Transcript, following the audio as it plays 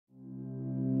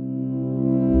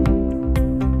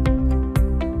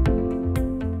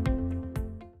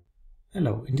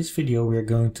So in this video we are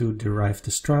going to derive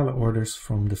the Strahler orders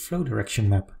from the flow direction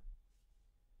map.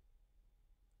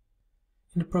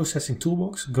 In the processing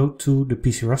toolbox, go to the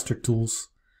PCRaster Tools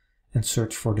and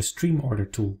search for the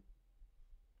Streamorder tool.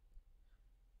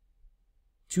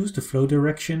 Choose the flow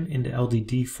direction in the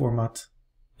LDD format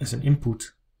as an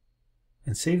input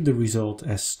and save the result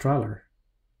as Strahler.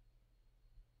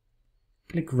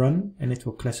 Click Run and it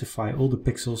will classify all the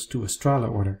pixels to a Strahler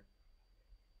order.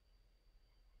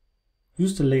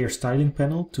 Use the Layer Styling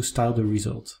panel to style the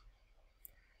result.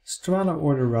 Strahler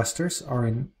order rasters are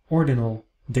in ordinal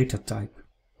data type,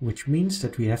 which means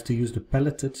that we have to use the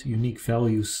paletted unique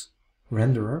values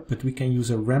renderer, but we can use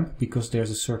a ramp because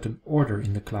there's a certain order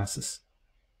in the classes.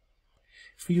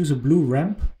 If we use a blue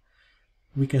ramp,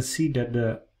 we can see that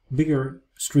the bigger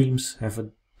streams have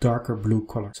a darker blue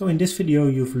color. So in this video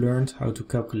you've learned how to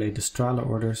calculate the Strahler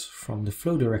orders from the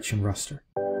flow direction raster.